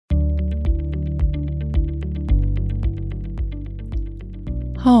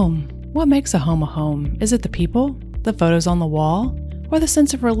Home. What makes a home? Is it the people, the photos on the wall, or the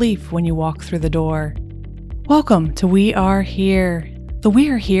sense of relief when you walk through the door? Welcome to We Are Here. The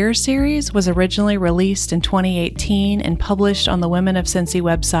We Are Here series was originally released in 2018 and published on the Women of Cincy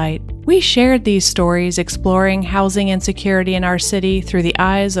website. We shared these stories exploring housing insecurity in our city through the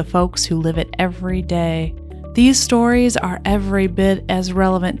eyes of folks who live it every day. These stories are every bit as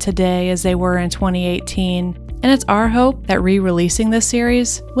relevant today as they were in 2018. And it's our hope that re-releasing this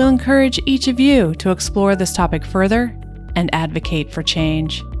series will encourage each of you to explore this topic further and advocate for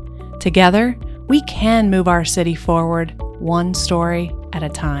change. Together, we can move our city forward, one story at a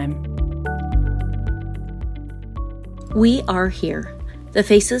time. We Are Here. The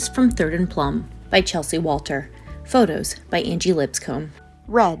Faces from 3rd and Plum by Chelsea Walter. Photos by Angie Lipscomb.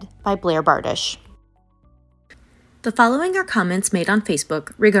 Read by Blair Bardish. The following are comments made on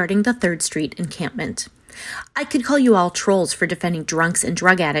Facebook regarding the 3rd Street encampment. I could call you all trolls for defending drunks and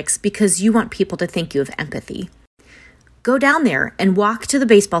drug addicts because you want people to think you have empathy. Go down there and walk to the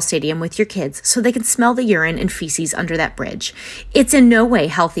baseball stadium with your kids so they can smell the urine and feces under that bridge. It's in no way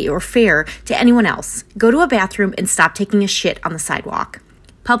healthy or fair to anyone else. Go to a bathroom and stop taking a shit on the sidewalk.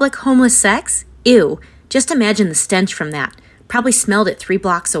 Public homeless sex? Ew. Just imagine the stench from that. Probably smelled it 3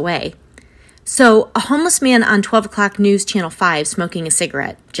 blocks away. So, a homeless man on 12 o'clock News Channel 5 smoking a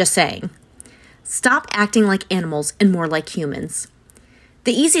cigarette. Just saying. Stop acting like animals and more like humans.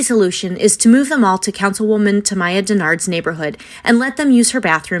 The easy solution is to move them all to Councilwoman Tamaya Denard's neighborhood and let them use her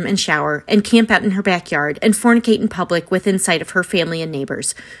bathroom and shower and camp out in her backyard and fornicate in public within sight of her family and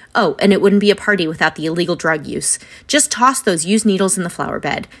neighbors. Oh, and it wouldn't be a party without the illegal drug use. Just toss those used needles in the flower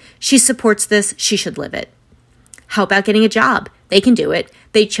bed. She supports this. She should live it. How about getting a job? They can do it.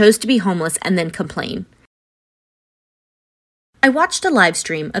 They chose to be homeless and then complain. I watched a live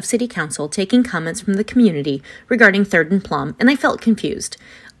stream of City Council taking comments from the community regarding 3rd and Plum, and I felt confused.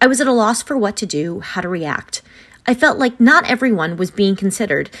 I was at a loss for what to do, how to react. I felt like not everyone was being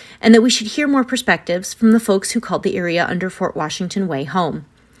considered, and that we should hear more perspectives from the folks who called the area under Fort Washington Way home.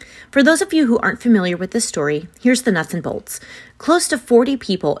 For those of you who aren't familiar with this story, here's the nuts and bolts. Close to 40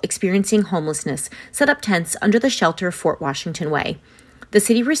 people experiencing homelessness set up tents under the shelter of Fort Washington Way. The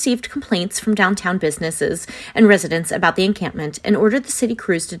city received complaints from downtown businesses and residents about the encampment and ordered the city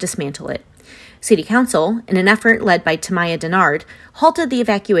crews to dismantle it. City Council, in an effort led by Tamaya Denard, halted the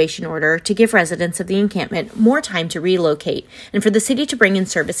evacuation order to give residents of the encampment more time to relocate and for the city to bring in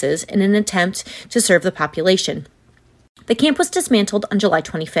services in an attempt to serve the population. The camp was dismantled on July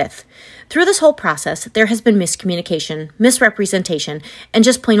 25th. Through this whole process, there has been miscommunication, misrepresentation, and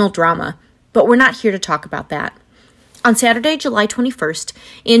just plain old drama. But we're not here to talk about that. On Saturday, July 21st,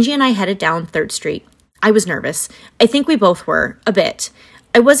 Angie and I headed down 3rd Street. I was nervous. I think we both were, a bit.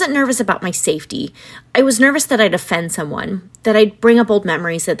 I wasn't nervous about my safety. I was nervous that I'd offend someone, that I'd bring up old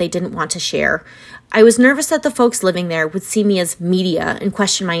memories that they didn't want to share. I was nervous that the folks living there would see me as media and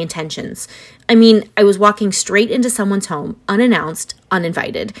question my intentions. I mean, I was walking straight into someone's home, unannounced,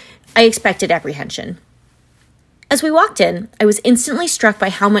 uninvited. I expected apprehension. As we walked in, I was instantly struck by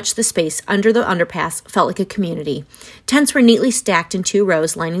how much the space under the underpass felt like a community. Tents were neatly stacked in 2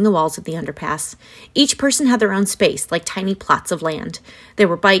 rows lining the walls of the underpass. Each person had their own space, like tiny plots of land. There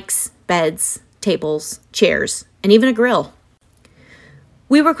were bikes, beds, tables, chairs, and even a grill.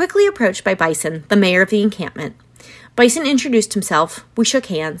 We were quickly approached by Bison, the mayor of the encampment. Bison introduced himself, we shook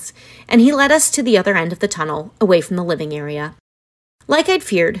hands, and he led us to the other end of the tunnel, away from the living area. Like I'd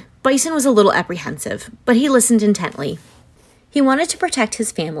feared, Bison was a little apprehensive, but he listened intently. He wanted to protect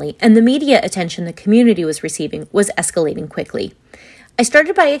his family, and the media attention the community was receiving was escalating quickly. I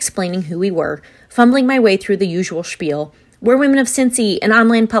started by explaining who we were, fumbling my way through the usual spiel. We're Women of Cincy, an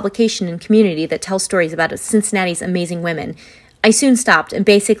online publication and community that tells stories about Cincinnati's amazing women. I soon stopped and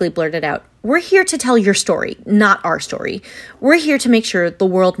basically blurted out, "We're here to tell your story, not our story. We're here to make sure the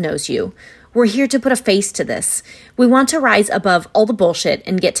world knows you. We're here to put a face to this. We want to rise above all the bullshit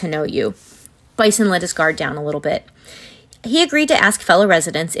and get to know you." Bison let his guard down a little bit. He agreed to ask fellow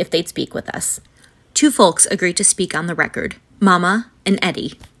residents if they'd speak with us. 2 folks agreed to speak on the record, Mama and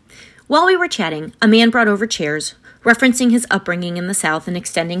Eddie. While we were chatting, a man brought over chairs, referencing his upbringing in the South and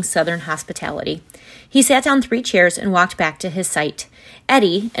extending Southern hospitality. He sat down 3 chairs and walked back to his site.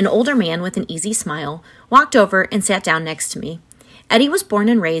 Eddie, an older man with an easy smile, walked over and sat down next to me. Eddie was born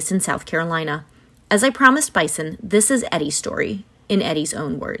and raised in South Carolina. As I promised Bison, this is Eddie's story, in Eddie's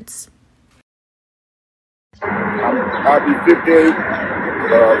own words. I'll be 58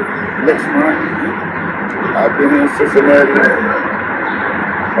 next month. I've been in Cincinnati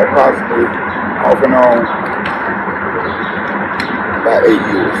approximately off and on about 8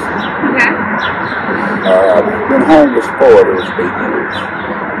 years. Okay. I've been homeless for those 8 years.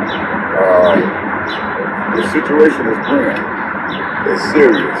 The situation is grim. It's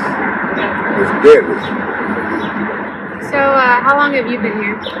serious. It's deadly. So, how long have you been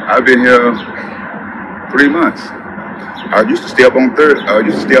here? I've been here 3 months. I used to stay up on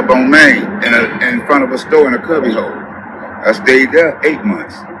Main in front of a store in a cubby hole. I stayed there 8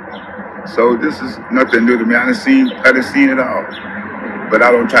 months. So this is nothing new to me. I done seen it all. But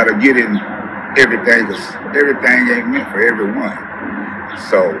I don't try to get in everything, because everything ain't meant for everyone.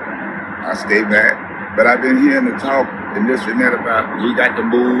 So I stay back. But I've been hearing the talk and this and that about we got to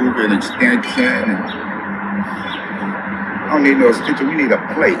move and extension. And I don't need no extension. We need a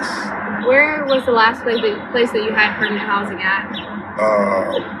place. Where was the last place that you had permanent housing at?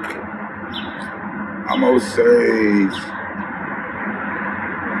 I'm gonna say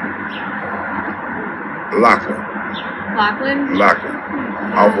Lachlan,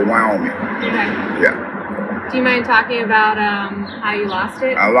 off of Wyoming. Okay. Yeah. Do you mind talking about how you lost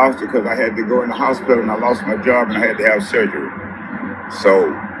it? I lost it because I had to go in the hospital and I lost my job and I had to have surgery.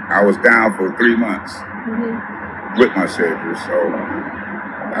 So I was down for 3 months with my surgery. So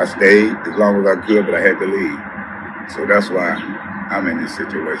I stayed as long as I could, but I had to leave. So that's why I'm in this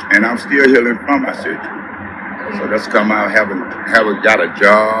situation. And I'm still healing from my surgery. So that's come out, haven't got a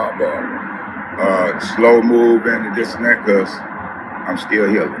job or slow moving and this and that, because I'm still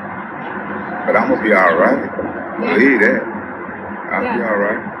healing. But I'm going to be all right. Yeah. Believe that. I'll be all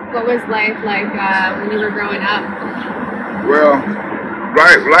right. What was life like when you were growing up? Well,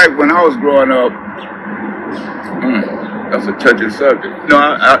 right when I was growing up, that's a touchy subject. No,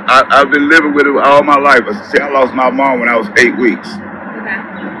 I've been living with it all my life. See, I lost my mom when I was 8 weeks. Okay.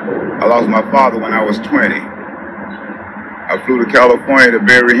 I lost my father when I was 20. I flew to California to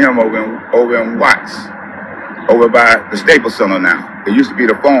bury him over in Watts, over by the Staples Center now. It used to be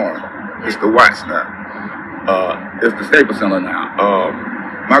the farm. It's the Watts now. It's the Staples Center now.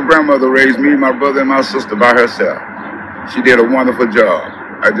 My grandmother raised me, my brother, and my sister by herself. She did a wonderful job.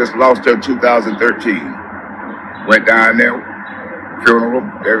 I just lost her in 2013. Went down there, funeral,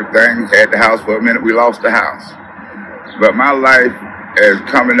 everything, had the house for a minute. We lost the house. But my life is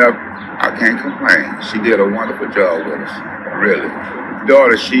coming up, I can't complain. She did a wonderful job with us, really.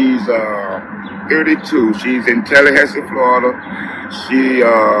 Daughter, she's 32. She's in Tallahassee, Florida. She,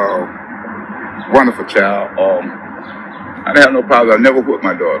 wonderful child. I didn't have no problem. I never whooped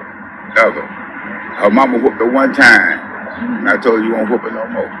my daughter, ever. Her mama whooped her one time, and I told her you won't whoop her no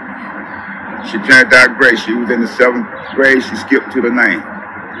more. She turned out great. She was in the 7th grade. She skipped to the 9th.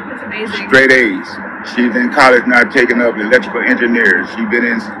 That's amazing. Straight A's. She's in college now, taking up electrical engineering. She's been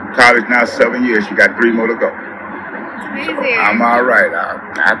in college now 7 years. She got 3 more to go. That's amazing. So I'm all right.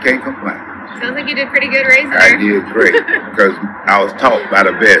 I can't complain. Sounds like you did pretty good raising her. I did great because I was taught by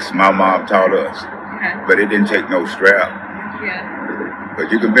the best. My mom taught us, but it didn't take no strap. Yeah. But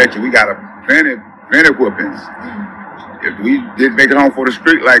you can bet you we got plenty whoopings. If we didn't make it home for the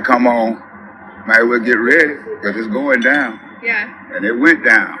street light come on, might as well get ready, because it's going down. Yeah. And it went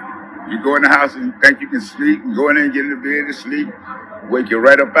down. You go in the house and think you can sleep, and go in there and get in the bed and sleep, wake you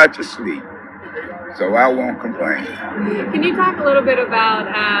right up out your sleep. So I won't complain. Can you talk a little bit about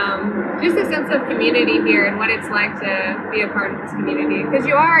just a sense of community here and what it's like to be a part of this community? Because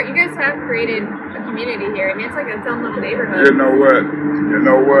you guys have created a community here. I mean, it's like its own little neighborhood. You know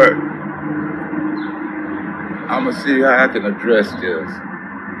what? I'm going to see how I can address this.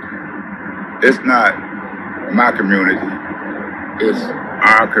 It's not my community. It's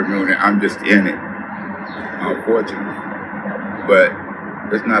our community. I'm just in it, unfortunately. But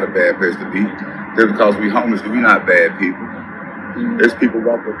it's not a bad place to be. Just because we homeless, we're not bad people. There's people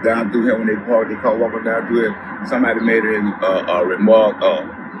walking down through here when they park, they call walking down through here. Somebody made a remark,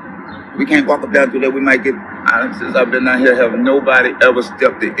 we can't walk up down through there, we might get, since I've been down here, have nobody ever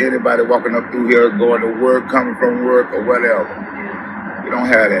stepped to anybody walking up through here, going to work, coming from work, or whatever. We don't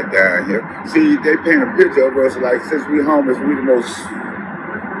have that down here. See, they paint a picture of us like, since we homeless, we the most,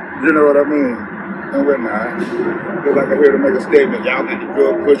 you know what I mean? And we're not. Because like I heard them make a statement, y'all got the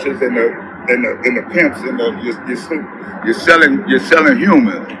drug pushers and the pimps and you're selling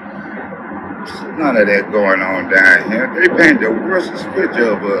humans. None of that going on down here. They paint the worstest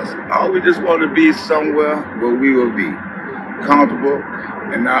picture of us. All we just want to be somewhere where we will be comfortable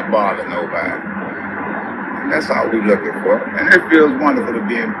and not bother nobody. And that's all we're looking for. And it feels wonderful to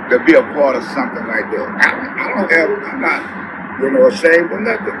be a part of something like that. I'm not ashamed of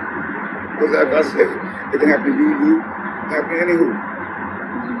nothing. Because like I said, it can happen to you, happen to anywho,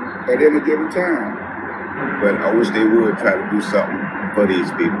 at any given time. But I wish they would try to do something for these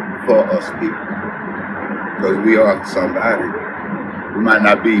people, for us people. Because we are somebody. We might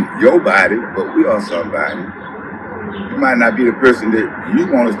not be your body, but we are somebody. We might not be the person that you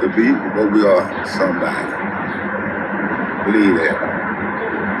want us to be, but we are somebody. Believe that.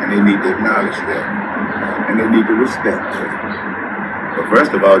 And they need to acknowledge that. And they need to respect that. But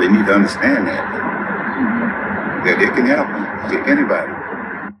first of all, they need to understand that it can happen to anybody.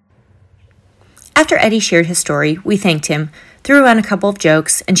 After Eddie shared his story, we thanked him, threw around a couple of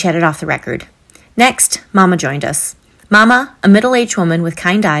jokes, and chatted off the record. Next, Mama joined us. Mama, a middle-aged woman with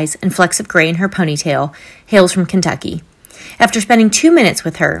kind eyes and flecks of gray in her ponytail, hails from Kentucky. After spending 2 minutes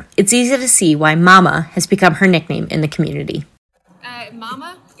with her, it's easy to see why Mama has become her nickname in the community.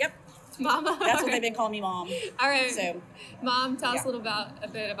 Mama? Yep. Mama? That's what they've been calling me, Mom. All right. So, Mom, tell us a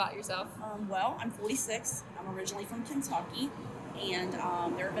bit about yourself. Well, I'm 46. I'm originally from Kentucky. And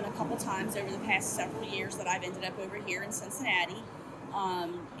there have been a couple times over the past several years that I've ended up over here in Cincinnati. I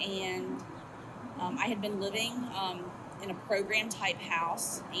had been living in a program-type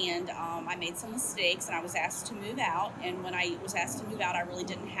house, and I made some mistakes, and I was asked to move out. And when I was asked to move out, I really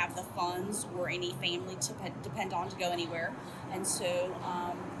didn't have the funds or any family to depend on to go anywhere. And so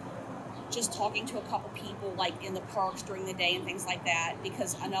just talking to a couple people, like in the parks during the day and things like that,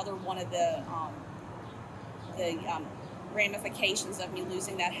 because another one of the ramifications of me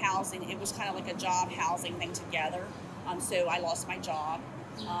losing that housing, it was kind of like a job housing thing together. So I lost my job.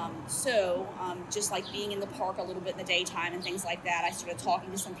 Just like being in the park a little bit in the daytime and things like that, I started talking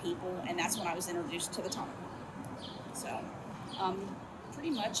to some people, and that's when I was introduced to the tunnel. So, pretty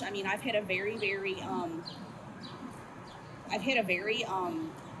much, I mean, I've had a very, very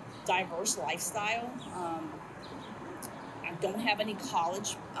diverse lifestyle. I don't have any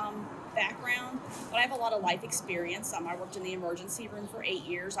college background, but I have a lot of life experience. I worked in the emergency room for 8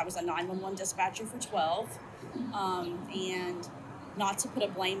 years. I was a 911 dispatcher for 12. And not to put a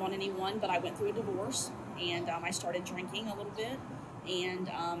blame on anyone, but I went through a divorce, and I started drinking a little bit, and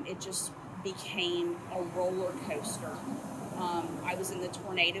it just became a roller coaster. I was in the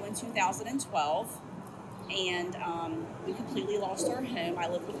tornado in 2012, and we completely lost our home. I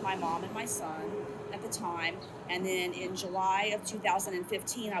lived with my mom and my son at the time, and then in July of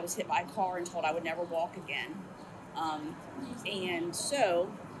 2015, I was hit by a car and told I would never walk again.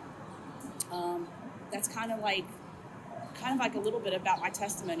 That's kind of like a little bit about my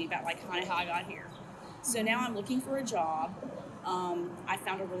testimony, about like kind of how I got here. So now I'm looking for a job. I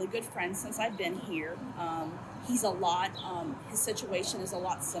found a really good friend since I've been here. His situation is a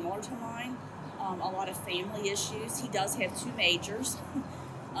lot similar to mine. A lot of family issues. He does have 2 majors.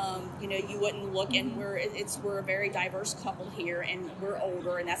 You wouldn't look, and we're a very diverse couple here, and we're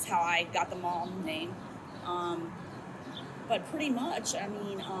older, and that's how I got the Mom name. But pretty much, I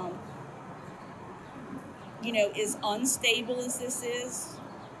mean, as unstable as this is,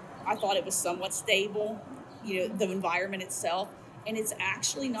 I thought it was somewhat stable, the environment itself, and it's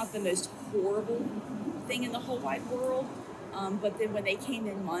actually not the most horrible thing in the whole wide world. But then when they came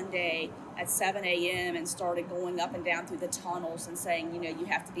in Monday at 7 a.m. and started going up and down through the tunnels and saying, you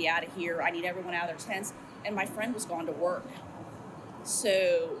have to be out of here, I need everyone out of their tents, and my friend was gone to work.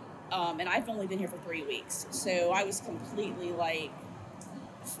 So, and I've only been here for 3 weeks, so I was completely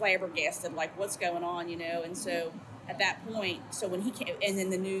flabbergasted, what's going on, and so at that point, so when he came, and then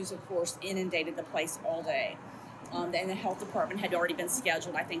the news, of course, inundated the place all day. And the health department had already been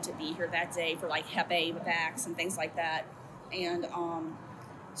scheduled, I think, to be here that day for Hep A vax and things like that. And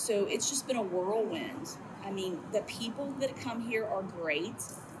so it's just been a whirlwind. I mean, the people that come here are great.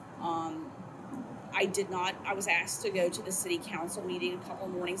 I was asked to go to the city council meeting a couple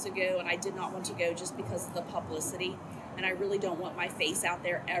of mornings ago, and I did not want to go just because of the publicity. And I really don't want my face out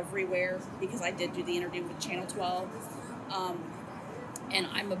there everywhere, because I did do the interview with Channel 12. And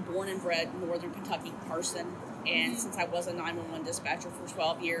I'm a born and bred Northern Kentucky person. And since I was a 911 dispatcher for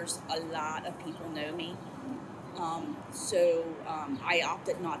 12 years, a lot of people know me. I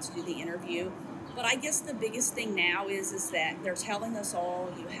opted not to do the interview. But I guess the biggest thing now is that they're telling us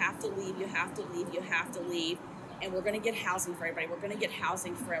all, you have to leave, you have to leave, you have to leave. And we're going to get housing for everybody. We're going to get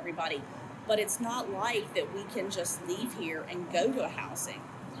housing for everybody. But it's not like that we can just leave here and go to a housing,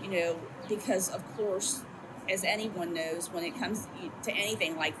 because, of course, as anyone knows, when it comes to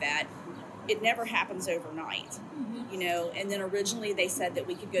anything like that, it never happens overnight, And then originally they said that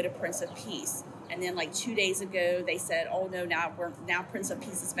we could go to Prince of Peace. And then 2 days ago, they said, oh, no, now Prince of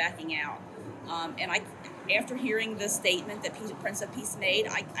Peace is backing out. After hearing the statement that Prince of Peace made,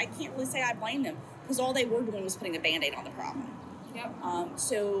 I can't really say I blame them, because all they were doing was putting a Band-Aid on the problem. Yep.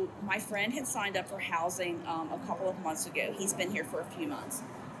 So my friend had signed up for housing a couple of months ago. He's been here for a few months.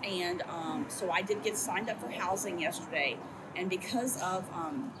 And so I did get signed up for housing yesterday. And because of,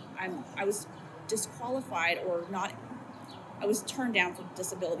 I was disqualified or not, I was turned down for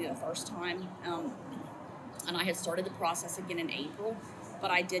disability the first time. And I had started the process again in April, but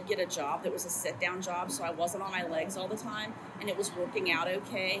I did get a job that was a sit-down job, so I wasn't on my legs all the time, and it was working out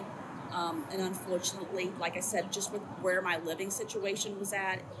okay. And unfortunately, like I said, just with where my living situation was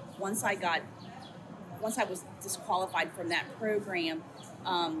at, once I was disqualified from that program,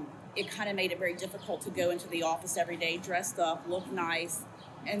 it kind of made it very difficult to go into the office every day dressed up, look nice,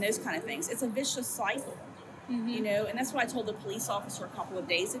 and those kind of things. It's a vicious cycle. You know, and that's what I told the police officer a couple of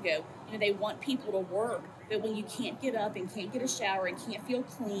days ago. You know, they want people to work, but when you can't get up and can't get a shower and can't feel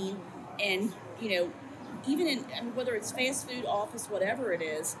clean, and, you know, even whether it's fast food, office, whatever it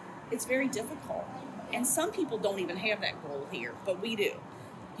is, it's very difficult. And some people don't even have that goal here, but we do.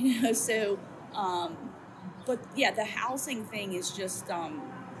 You know, so, but yeah, the housing thing is just,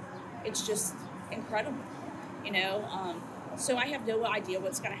 it's just incredible, you know. So I have no idea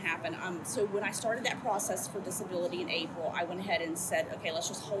what's going to happen. So when I started that process for disability in April, I went ahead and said, okay, let's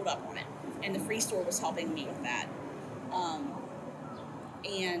just hold up on it. And the Free Store was helping me with that.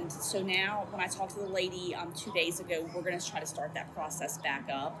 And so now when I talked to the lady 2 days ago, we're going to try to start that process back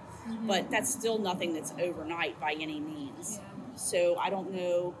up. But that's still nothing that's overnight by any means. Yeah. So I don't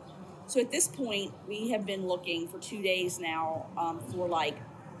know. So at this point, we have been looking for 2 days now for like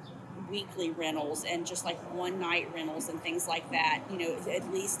weekly rentals and just like one night rentals and things like that, you know,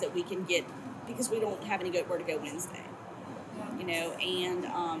 at least that we can get, because we don't have anywhere to go Wednesday, you know. And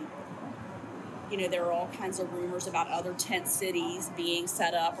you know, there are all kinds of rumors about other tent cities being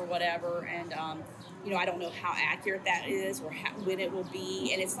set up or whatever, and you know, I don't know how accurate that is or when it will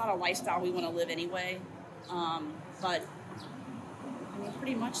be, and it's not a lifestyle we want to live anyway, but I mean,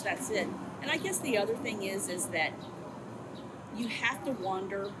 pretty much that's it. And I guess the other thing is that you have to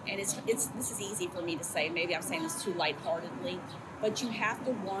wonder, and it's this is easy for me to say, maybe I'm saying this too lightheartedly, but you have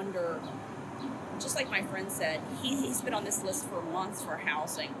to wonder, just like my friend said, he's been on this list for months for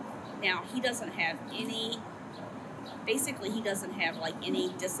housing. Now, he doesn't have any like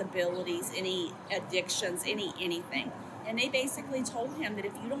any disabilities, any addictions, anything. And they basically told him that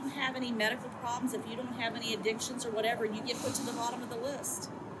if you don't have any medical problems, if you don't have any addictions or whatever, you get put to the bottom of the list.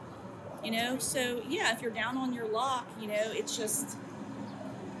 You know, so yeah, if you're down on your luck, you know, it's just,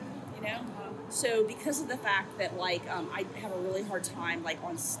 you know. So because of the fact that like I have a really hard time like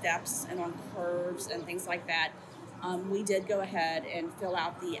on steps and on curves and things like that, we did go ahead and fill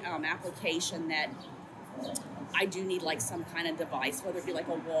out the application that I do need like some kind of device, whether it be like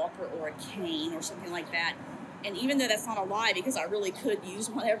a walker or a cane or something like that. And even though that's not a lie, because I really could use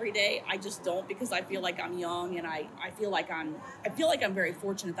one every day, I just don't, because I feel like I'm young, and I feel like I'm very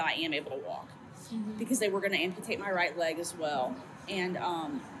fortunate that I am able to walk, because they were going to amputate my right leg as well. And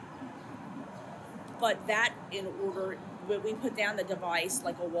but that in order, when we put down the device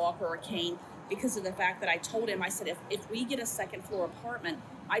like a walker or a cane, because of the fact that I told him, I said, if we get a second floor apartment,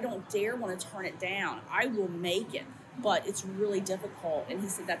 I don't dare want to turn it down. I will make it, but it's really difficult. And he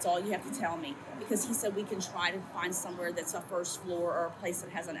said, that's all you have to tell me, because he said we can try to find somewhere that's a first floor or a place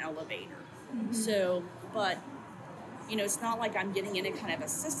that has an elevator. So, but, you know, it's not like I'm getting any kind of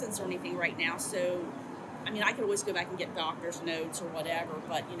assistance or anything right now. So, I mean, I could always go back and get doctor's notes or whatever,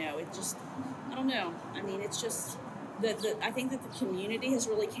 but, you know, it just, I don't know. I mean, it's just, I think that the community has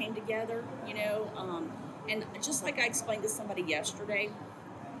really came together, you know, and just like I explained to somebody yesterday,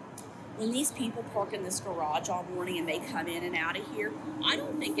 when these people park in this garage all morning and they come in and out of here, I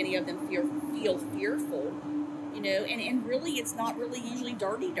don't think any of them feel fearful, you know, and really it's not really usually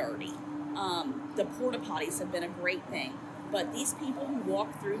dirty. The porta potties have been a great thing, but these people who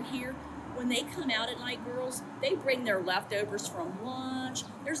walk through here, when they come out at night, girls, they bring their leftovers from lunch.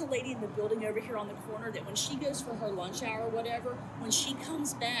 There's a lady in the building over here on the corner that when she goes for her lunch hour or whatever, when she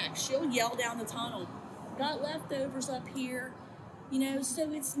comes back, she'll yell down the tunnel, got leftovers up here, you know.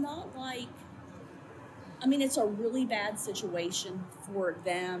 So it's not like, I mean, it's a really bad situation for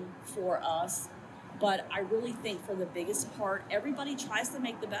them, for us, but I really think for the biggest part, everybody tries to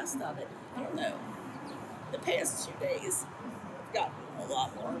make the best of it. I don't know. The past 2 days, I've gotten a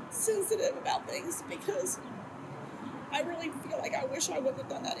lot more sensitive about things, because I really feel like I wish I wouldn't have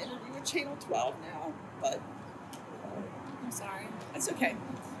done that interview with Channel 12 now, but I'm sorry. That's okay.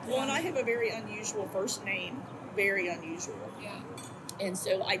 Well, and I have a very unusual first name, very unusual. Yeah. And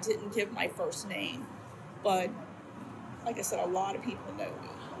so I didn't give my first name, but like I said, a lot of people know me.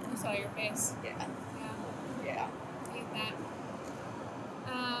 I saw your face. Yeah. I hate that.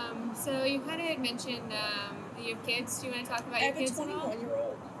 So you kind of had mentioned you have kids. Do you want to talk about your kids at all? I have a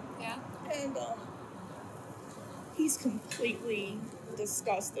 21-year-old. Yeah. And he's completely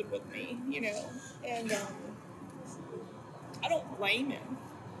disgusted with me, you know, and I don't blame him.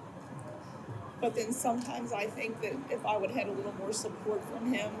 But then sometimes I think that if I would have had a little more support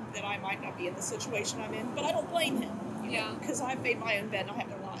from him, then I might not be in the situation I'm in. But I don't blame him, because I've made my own bed and I have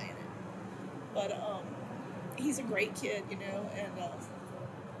to lie in it. But he's a great kid, and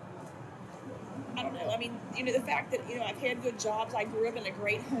I don't know. I mean, the fact that, I've had good jobs. I grew up in a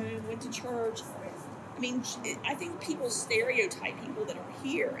great home, went to church. I mean, I think people stereotype people that are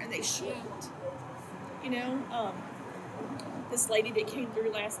here, and they shouldn't. This lady that came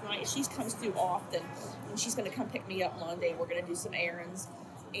through last night, she comes through often, and she's going to come pick me up Monday. We're going to do some errands.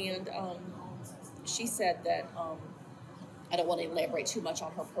 And she said that, I don't want to elaborate too much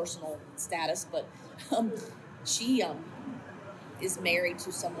on her personal status, but she is married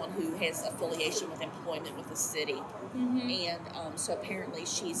to someone who has affiliation with employment with the city. And so apparently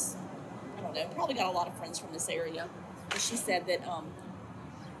she's, I don't know, probably got a lot of friends from this area. But she said that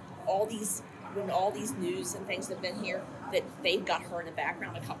all these news and things have been here, that they've got her in the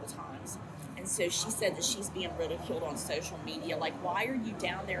background a couple times. And so she said that she's being ridiculed on social media. Like, why are you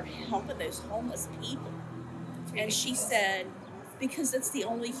down there helping those homeless people? And she said, because it's the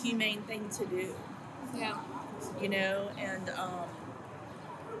only humane thing to do. Yeah. And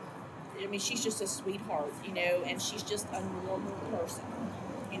I mean, she's just a sweetheart, and she's just a normal person.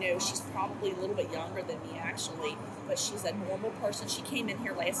 She's probably a little bit younger than me, actually, but she's a normal person. She came in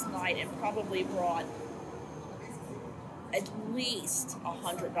here last night and probably brought at least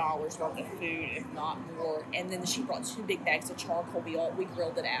 $100 worth of food, if not more. And then she brought 2 big bags of charcoal. We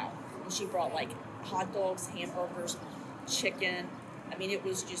grilled it out. And she brought like hot dogs, hamburgers, chicken. I mean, it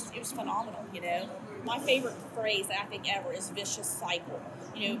was phenomenal, My favorite phrase I think ever is vicious cycle,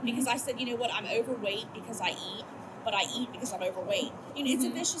 because I said, I'm overweight because I eat, but I eat because I'm overweight. It's a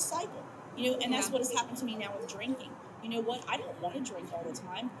vicious cycle, and that's what has happened to me now with drinking. I don't want to drink all the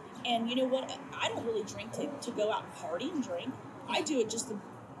time. And I don't really drink to go out and party and drink. I do it just to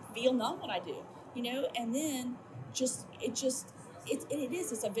feel numb when I do, and then it's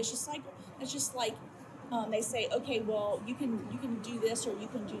a vicious cycle. It's just like, they say, okay, well, you can do this or you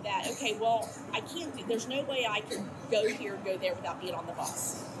can do that. Okay, well, there's no way I can go here, go there without being on the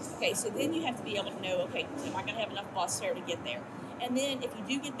bus. Okay, so then you have to be able to know, okay, am I going to have enough bus fare to get there? And then if you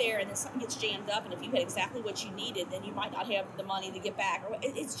do get there and then something gets jammed up, and if you had exactly what you needed, then you might not have the money to get back. Or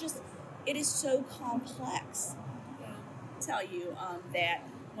it is so complex. I'll tell you that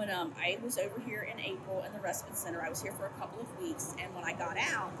when I was over here in April in the respite center, I was here for a couple of weeks, and when I got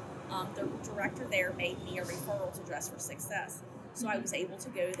out, the director there made me a referral to Dress for Success. So I was able to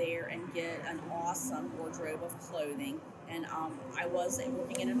go there and get an awesome wardrobe of clothing. And I was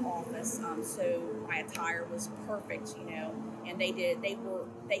working in an office, so my attire was perfect, and they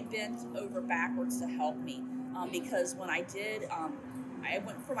bent over backwards to help me, because when I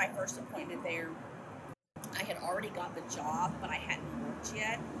went for my first appointment there, I had already got the job, but I hadn't worked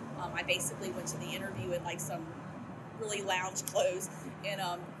yet. I basically went to the interview in like some really lounge clothes, and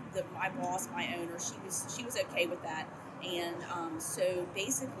my boss, my owner, she was okay with that. And so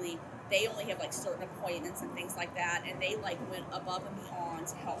basically they only have like certain appointments and things like that, and they like went above and beyond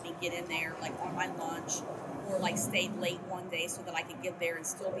to help me get in there like on my lunch, or like stayed late one day so that I could get there and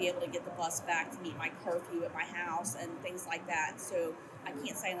still be able to get the bus back to meet my curfew at my house and things like that. So I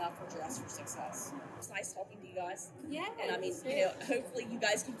can't say enough for Dress for Success. It's nice talking to you guys. Yeah. And I mean, hopefully you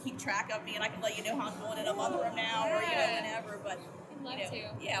guys can keep track of me, and I can let you know how I'm doing in a month from now, or whenever. But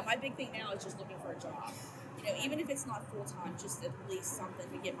yeah, my big thing now is just looking for a job. Even if it's not full-time, just at least something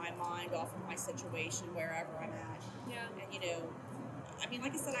to get my mind off of my situation wherever I'm at. Yeah. And, I mean,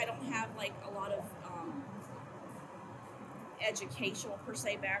 like I said, I don't have, like, a lot of educational, per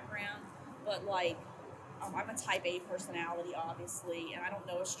se, background, but, like, I'm a type A personality, obviously, and I don't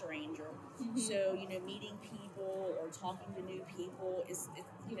know a stranger. Mm-hmm. So, meeting people or talking to new people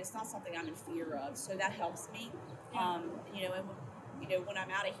it's not something I'm in fear of. So that helps me. Yeah. And when I'm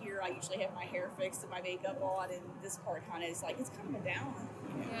out of here, I usually have my hair fixed and my makeup on, and this part kind of is like, it's kind of a downer,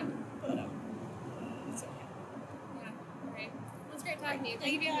 Yeah. But it's okay. Yeah, all right. Well, it's great talking to you. Can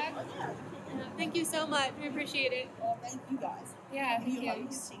I give you a hug? Yeah. Thank you so much. We appreciate it. Well, thank you guys. Yeah, thank you.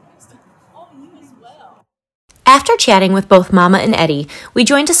 Oh, you as well. After chatting with both Mama and Eddie, we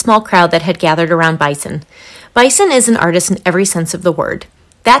joined a small crowd that had gathered around Bison. Bison is an artist in every sense of the word.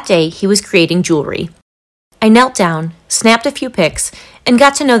 That day, he was creating jewelry. I knelt down, snapped a few pics, and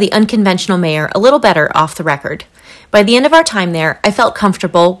got to know the unconventional mayor a little better off the record. By the end of our time there, I felt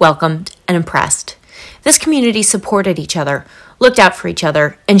comfortable, welcomed, and impressed. This community supported each other, looked out for each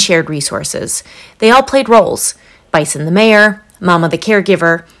other, and shared resources. They all played roles: Bison the mayor, Mama the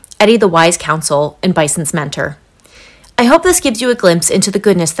caregiver, Eddie the wise counsel, and Bison's mentor. I hope this gives you a glimpse into the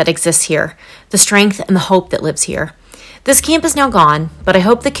goodness that exists here, the strength and the hope that lives here. This camp is now gone, but I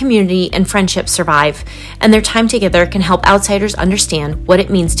hope the community and friendships survive, and their time together can help outsiders understand what it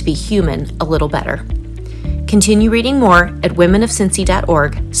means to be human a little better. Continue reading more at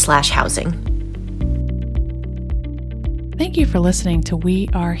womenofcincy.org/housing. Thank you for listening to We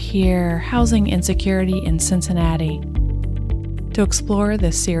Are Here, Housing Insecurity in Cincinnati. To explore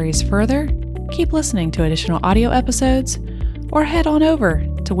this series further, keep listening to additional audio episodes, or head on over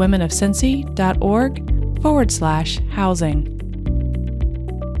to womenofcincy.org/housing.